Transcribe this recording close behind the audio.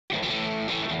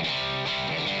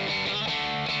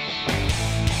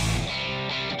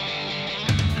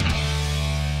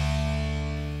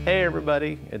Hey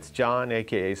everybody, it's John,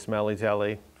 aka Smelly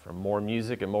Telly from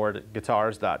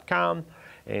moremusicandmoreguitars.com,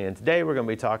 and today we're going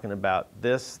to be talking about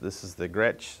this. This is the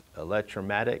Gretsch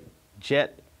Electromatic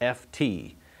Jet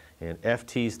FT, and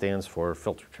FT stands for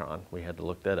Filtertron. We had to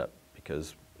look that up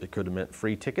because it could have meant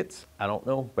free tickets. I don't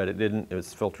know, but it didn't. It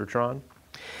was Filtertron,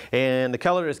 and the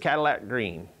color is Cadillac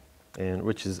green, and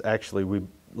which is actually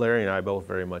Larry and I both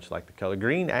very much like the color.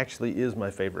 Green actually is my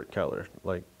favorite color.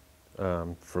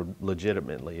 For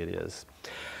legitimately it is.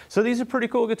 So these are pretty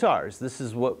cool guitars. This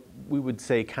is what we would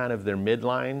say kind of their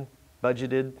midline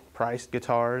budgeted priced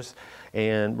guitars,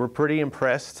 and we're pretty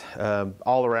impressed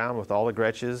all around with all the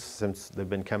Gretsches since they've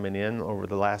been coming in over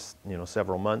the last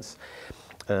several months.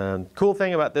 Cool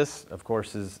thing about this, of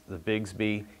course, is the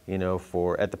Bigsby.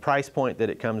 At the price point that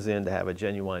it comes in, to have a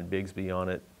genuine Bigsby on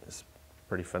it is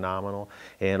pretty phenomenal,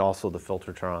 and also the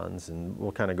Filtertrons, and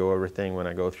we'll kind of go over everything when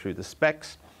I go through the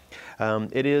specs.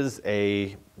 It is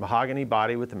a mahogany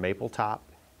body with a maple top,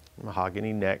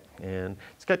 mahogany neck, and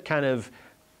it's got kind of,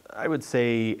 I would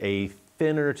say, a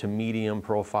thinner to medium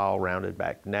profile rounded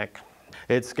back neck.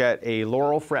 It's got a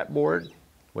laurel fretboard,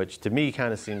 which to me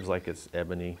kind of seems like it's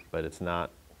ebony, but it's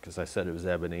not, because I said it was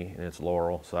ebony and it's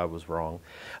laurel, so I was wrong.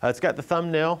 It's got the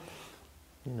thumbnail,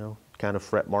 kind of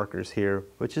fret markers here,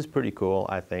 which is pretty cool,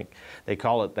 I think. They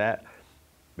call it that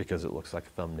because it looks like a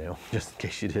thumbnail, just in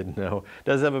case you didn't know. It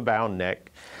does have a bound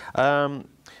neck.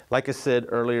 Like I said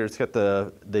earlier, it's got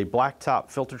the blacktop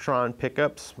Filtertron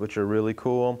pickups, which are really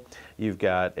cool. You've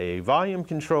got a volume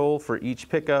control for each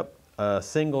pickup, a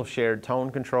single shared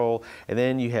tone control, and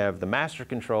then you have the master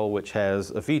control, which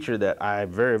has a feature that I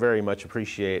very, very much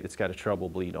appreciate. It's got a treble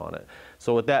bleed on it.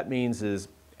 So what that means is,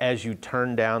 as you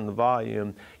turn down the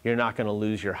volume, you're not going to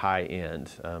lose your high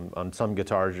end. On some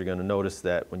guitars, you're going to notice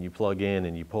that when you plug in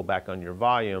and you pull back on your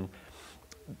volume,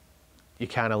 you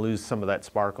kind of lose some of that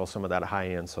sparkle, some of that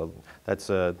high end. So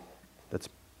that's a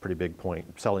pretty big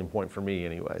selling point for me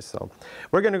anyway. So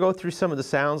we're going to go through some of the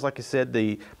sounds. Like I said,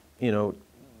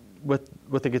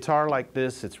 with a guitar like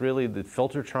this, it's really the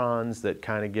Filtertrons that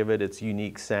kind of give it its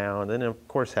unique sound, and of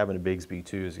course having a Bigsby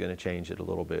too is going to change it a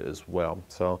little bit as well.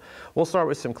 So we'll start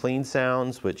with some clean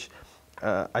sounds, which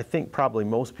I think probably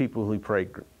most people who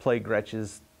play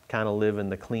Gretsches kind of live in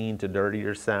the clean to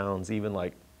dirtier sounds. Even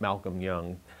like Malcolm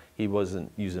Young, he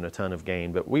wasn't using a ton of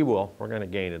gain, but we're going to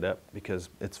gain it up because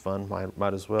it's fun,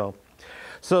 might as well.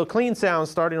 So clean sounds,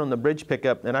 starting on the bridge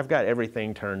pickup, and I've got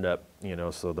everything turned up,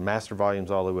 so the master volume's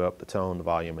all the way up, the tone, the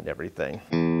volume, and everything.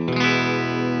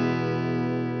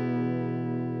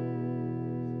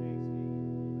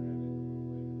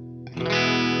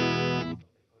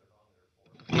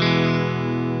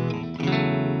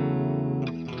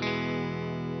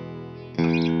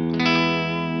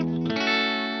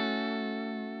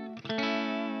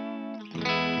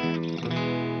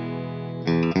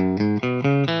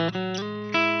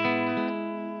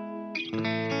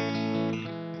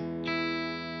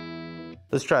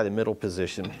 Let's try the middle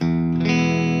position.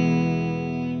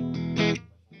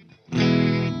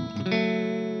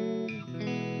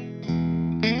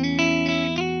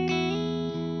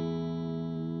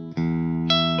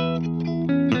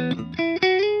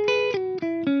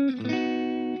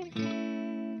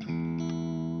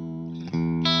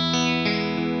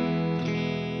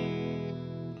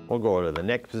 We'll go to the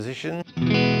neck position.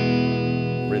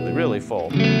 Really, really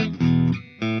full.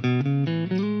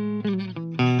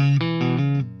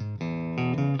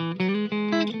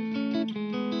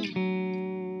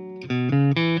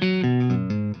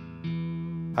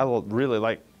 I really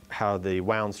like how the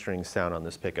wound strings sound on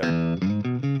this pickup.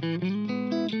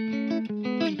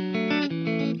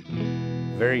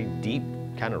 Very deep,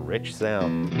 kind of rich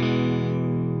sound.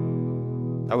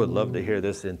 I would love to hear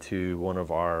this into one of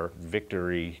our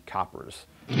Victory Coppers.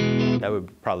 That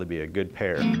would probably be a good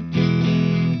pair.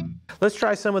 Let's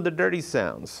try some of the dirty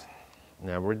sounds.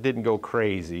 Now, we didn't go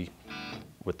crazy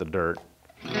with the dirt.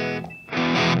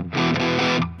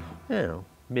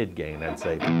 Mid-gain, I'd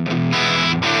say.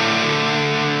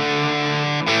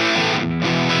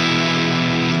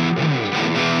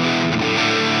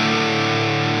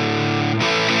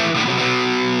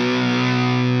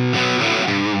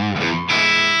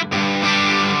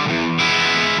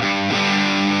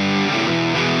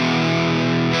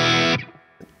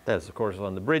 That's, of course,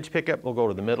 on the bridge pickup. We'll go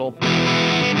to the middle.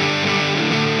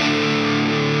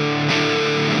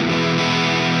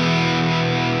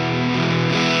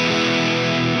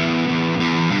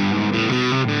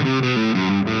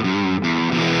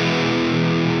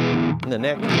 The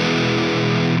neck,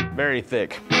 very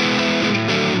thick.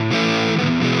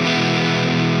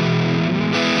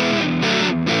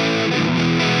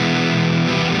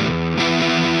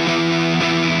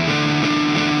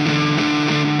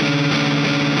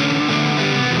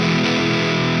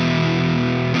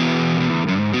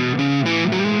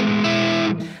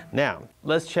 Now,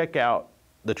 let's check out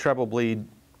the treble bleed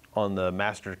on the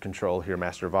master control here,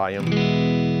 master volume.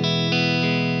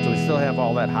 So we still have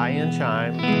all that high-end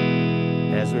chime.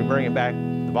 As we bring it back,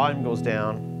 the volume goes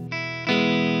down.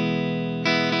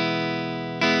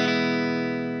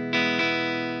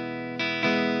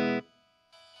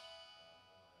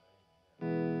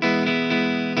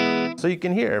 So you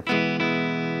can hear.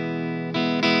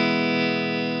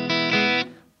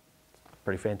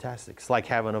 Pretty fantastic. It's like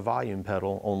having a volume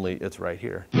pedal, only it's right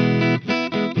here.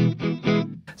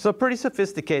 So pretty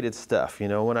sophisticated stuff. You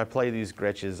know, when I play these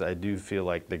Gretsches, I do feel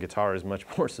like the guitar is much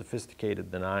more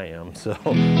sophisticated than I am, so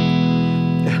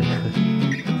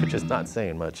which is not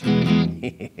saying much.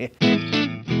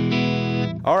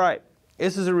 All right,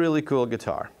 this is a really cool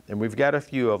guitar, and we've got a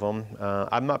few of them.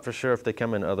 I'm not for sure if they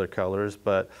come in other colors,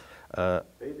 but they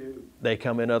do. They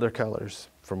come in other colors,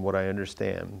 from what I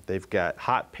understand. They've got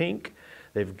hot pink,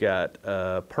 they've got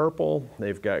purple,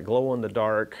 they've got glow in the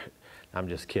dark. I'm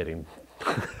just kidding.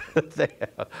 They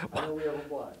have, I know we have a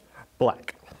black.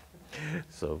 Black.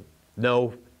 So,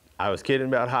 no, I was kidding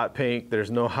about hot pink.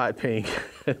 There's no hot pink.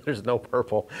 There's no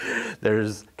purple.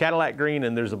 There's Cadillac green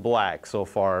and there's a black so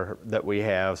far that we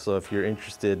have. So if you're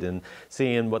interested in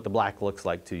seeing what the black looks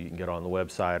like too, you can get on the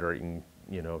website, or you can,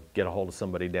 you know, get a hold of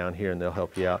somebody down here and they'll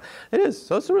help you out. It is.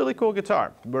 So it's a really cool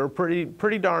guitar. We're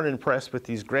pretty darn impressed with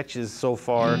these Gretsches so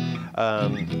far.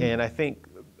 And I think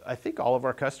all of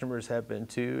our customers have been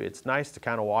too. It's nice to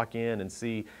kind of walk in and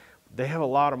see they have a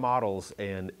lot of models,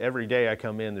 and every day I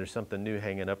come in there's something new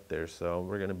hanging up there. So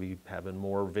we're going to be having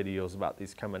more videos about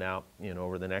these coming out, you know,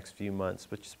 over the next few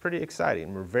months, which is pretty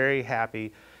exciting. We're very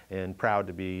happy and proud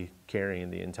to be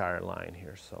carrying the entire line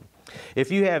here. So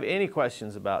if you have any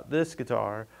questions about this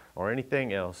guitar or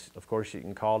anything else, of course you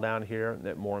can call down here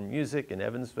at More Music in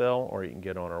Evansville, or you can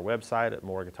get on our website at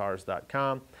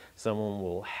moreguitars.com. Someone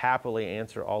will happily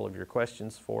answer all of your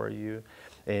questions for you.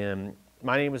 And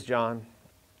my name is John,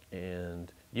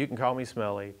 and you can call me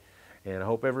Smelly. And I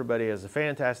hope everybody has a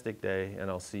fantastic day,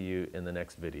 and I'll see you in the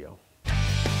next video.